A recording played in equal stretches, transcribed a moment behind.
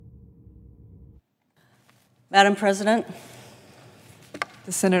Madam President.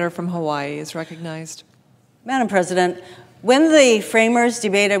 The senator from Hawaii is recognized. Madam President, when the framers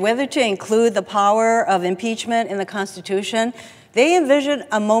debated whether to include the power of impeachment in the Constitution, they envisioned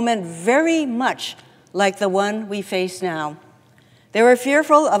a moment very much like the one we face now. They were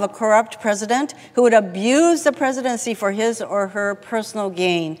fearful of a corrupt president who would abuse the presidency for his or her personal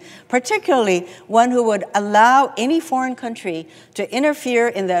gain, particularly one who would allow any foreign country to interfere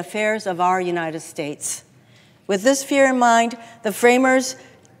in the affairs of our United States. With this fear in mind, the framers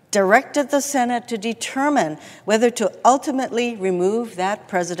directed the Senate to determine whether to ultimately remove that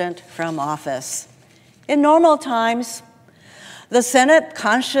president from office. In normal times, the Senate,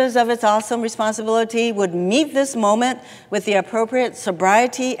 conscious of its awesome responsibility, would meet this moment with the appropriate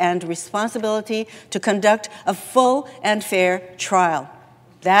sobriety and responsibility to conduct a full and fair trial.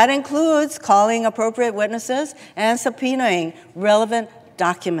 That includes calling appropriate witnesses and subpoenaing relevant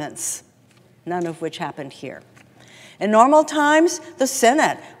documents, none of which happened here. In normal times, the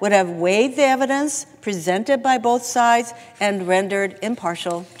Senate would have weighed the evidence presented by both sides and rendered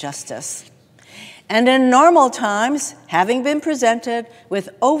impartial justice. And in normal times, having been presented with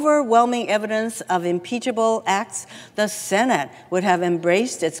overwhelming evidence of impeachable acts, the Senate would have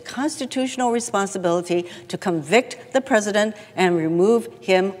embraced its constitutional responsibility to convict the president and remove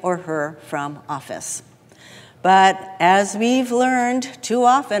him or her from office. But as we've learned too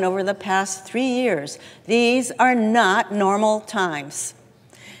often over the past 3 years, these are not normal times.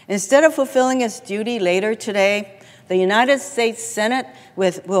 Instead of fulfilling its duty later today, the United States Senate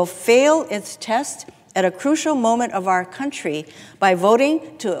will fail its test at a crucial moment of our country by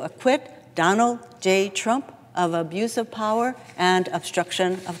voting to acquit Donald J. Trump of abuse of power and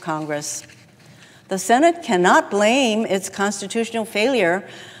obstruction of Congress. The Senate cannot blame its constitutional failure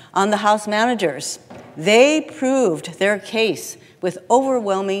on the House managers. They proved their case with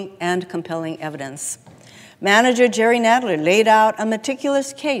overwhelming and compelling evidence. Manager Jerry Nadler laid out a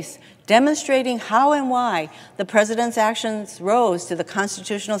meticulous case demonstrating how and why the president's actions rose to the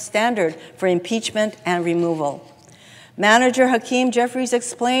constitutional standard for impeachment and removal. Manager Hakeem Jeffries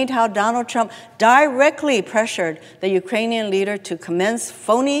explained how Donald Trump directly pressured the Ukrainian leader to commence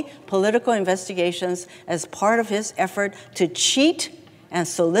phony political investigations as part of his effort to cheat and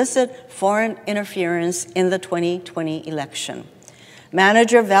solicit foreign interference in the 2020 election.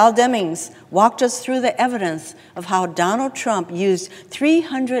 Manager Val Demings walked us through the evidence of how Donald Trump used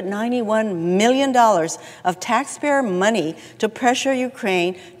 $391 million of taxpayer money to pressure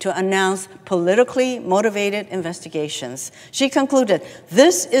Ukraine to announce politically motivated investigations. She concluded,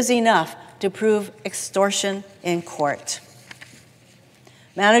 "This is enough to prove extortion in court."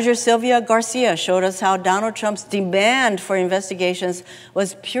 Manager Sylvia Garcia showed us how Donald Trump's demand for investigations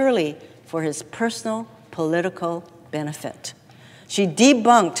was purely for his personal political benefit. She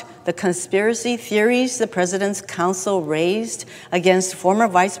debunked the conspiracy theories the president's counsel raised against former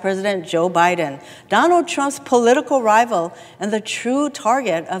Vice President Joe Biden, Donald Trump's political rival and the true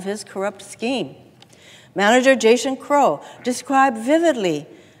target of his corrupt scheme. Manager Jason Crow described vividly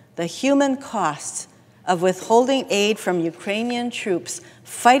the human costs of withholding aid from Ukrainian troops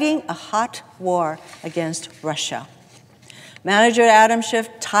fighting a hot war against Russia. Manager Adam Schiff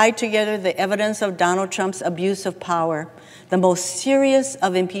tied together the evidence of Donald Trump's abuse of power, the most serious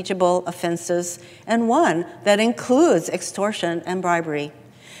of impeachable offenses, and one that includes extortion and bribery.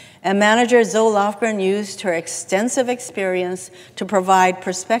 And Manager Zoe Lofgren used her extensive experience to provide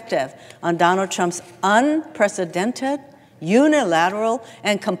perspective on Donald Trump's unprecedented, unilateral,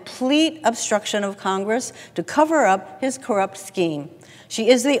 and complete obstruction of Congress to cover up his corrupt scheme. She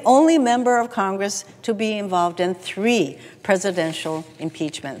is the only member of Congress to be involved in 3 presidential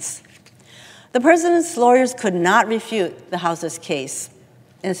impeachments. The president's lawyers could not refute the House's case.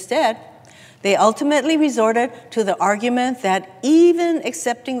 Instead, they ultimately resorted to the argument that even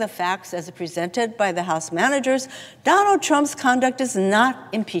accepting the facts as presented by the House managers, Donald Trump's conduct is not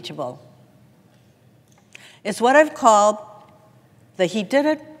impeachable. It's what I've called the "he did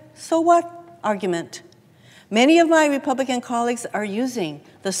it, so what" argument. Many of my Republican colleagues are using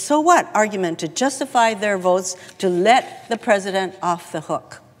the "so what" argument to justify their votes to let the president off the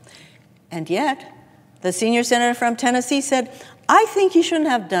hook. And yet, the senior senator from Tennessee said, "I think he shouldn't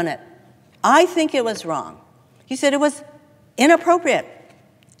have done it. I think it was wrong." He said it was inappropriate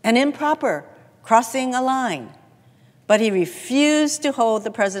and improper, crossing a line. But he refused to hold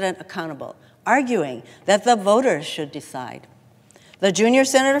the president accountable, arguing that the voters should decide. The junior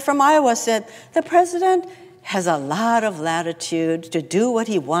senator from Iowa said, "The president has a lot of latitude to do what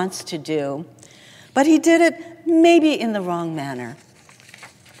he wants to do, but he did it maybe in the wrong manner."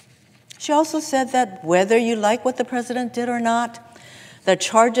 She also said that whether you like what the president did or not, the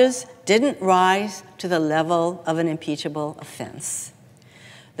charges didn't rise to the level of an impeachable offense.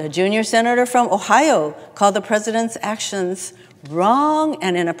 The junior senator from Ohio called the president's actions wrong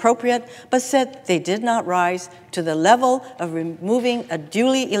and inappropriate, but said they did not rise to the level of removing a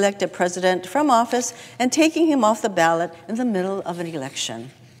duly elected president from office and taking him off the ballot in the middle of an election.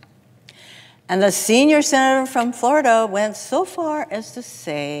 And the senior senator from Florida went so far as to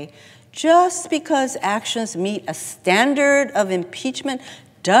say, just because actions meet a standard of impeachment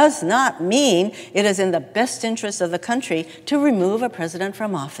does not mean it is in the best interest of the country to remove a president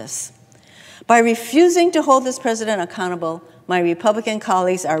from office. By refusing to hold this president accountable, my Republican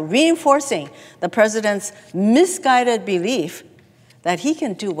colleagues are reinforcing the president's misguided belief that he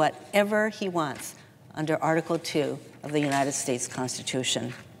can do whatever he wants under Article 2 of the United States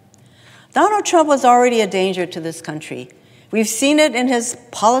Constitution. Donald Trump was already a danger to this country. We've seen it in his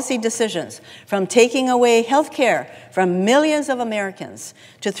policy decisions, from taking away health care from millions of Americans,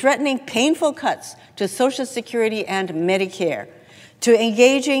 to threatening painful cuts to Social Security and Medicare, to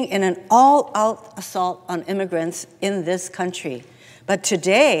engaging in an all-out assault on immigrants in this country. But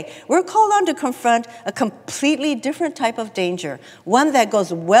today, we're called on to confront a completely different type of danger, one that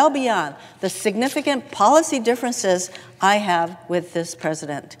goes well beyond the significant policy differences I have with this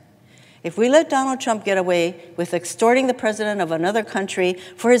president. If we let Donald Trump get away with extorting the president of another country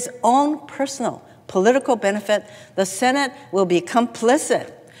for his own personal political benefit, the Senate will be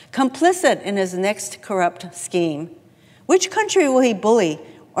complicit in his next corrupt scheme. Which country will he bully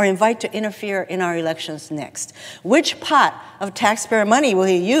or invite to interfere in our elections next? Which pot of taxpayer money will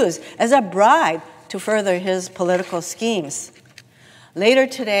he use as a bribe to further his political schemes? Later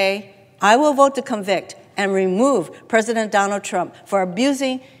today, I will vote to convict and remove President Donald Trump for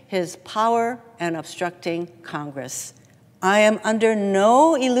abusing his power and obstructing Congress. I am under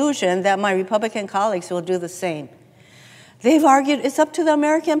no illusion that my Republican colleagues will do the same. They've argued it's up to the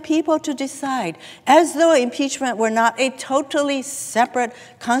American people to decide, as though impeachment were not a totally separate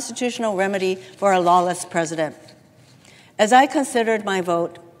constitutional remedy for a lawless president. As I considered my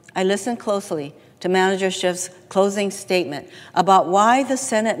vote, I listened closely to Manager Schiff's closing statement about why the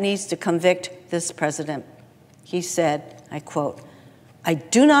Senate needs to convict this president. He said, I quote, "I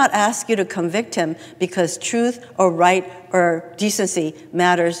do not ask you to convict him because truth or right or decency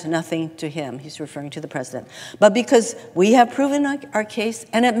matters nothing to him." He's referring to the president. "But because we have proven our case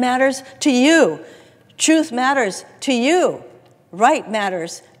and it matters to you. Truth matters to you. Right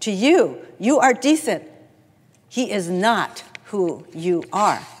matters to you. You are decent. He is not who you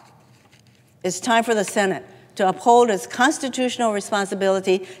are." It's time for the Senate to uphold its constitutional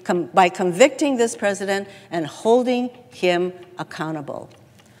responsibility by convicting this president and holding him accountable.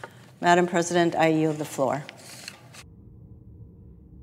 Madam President, I yield the floor.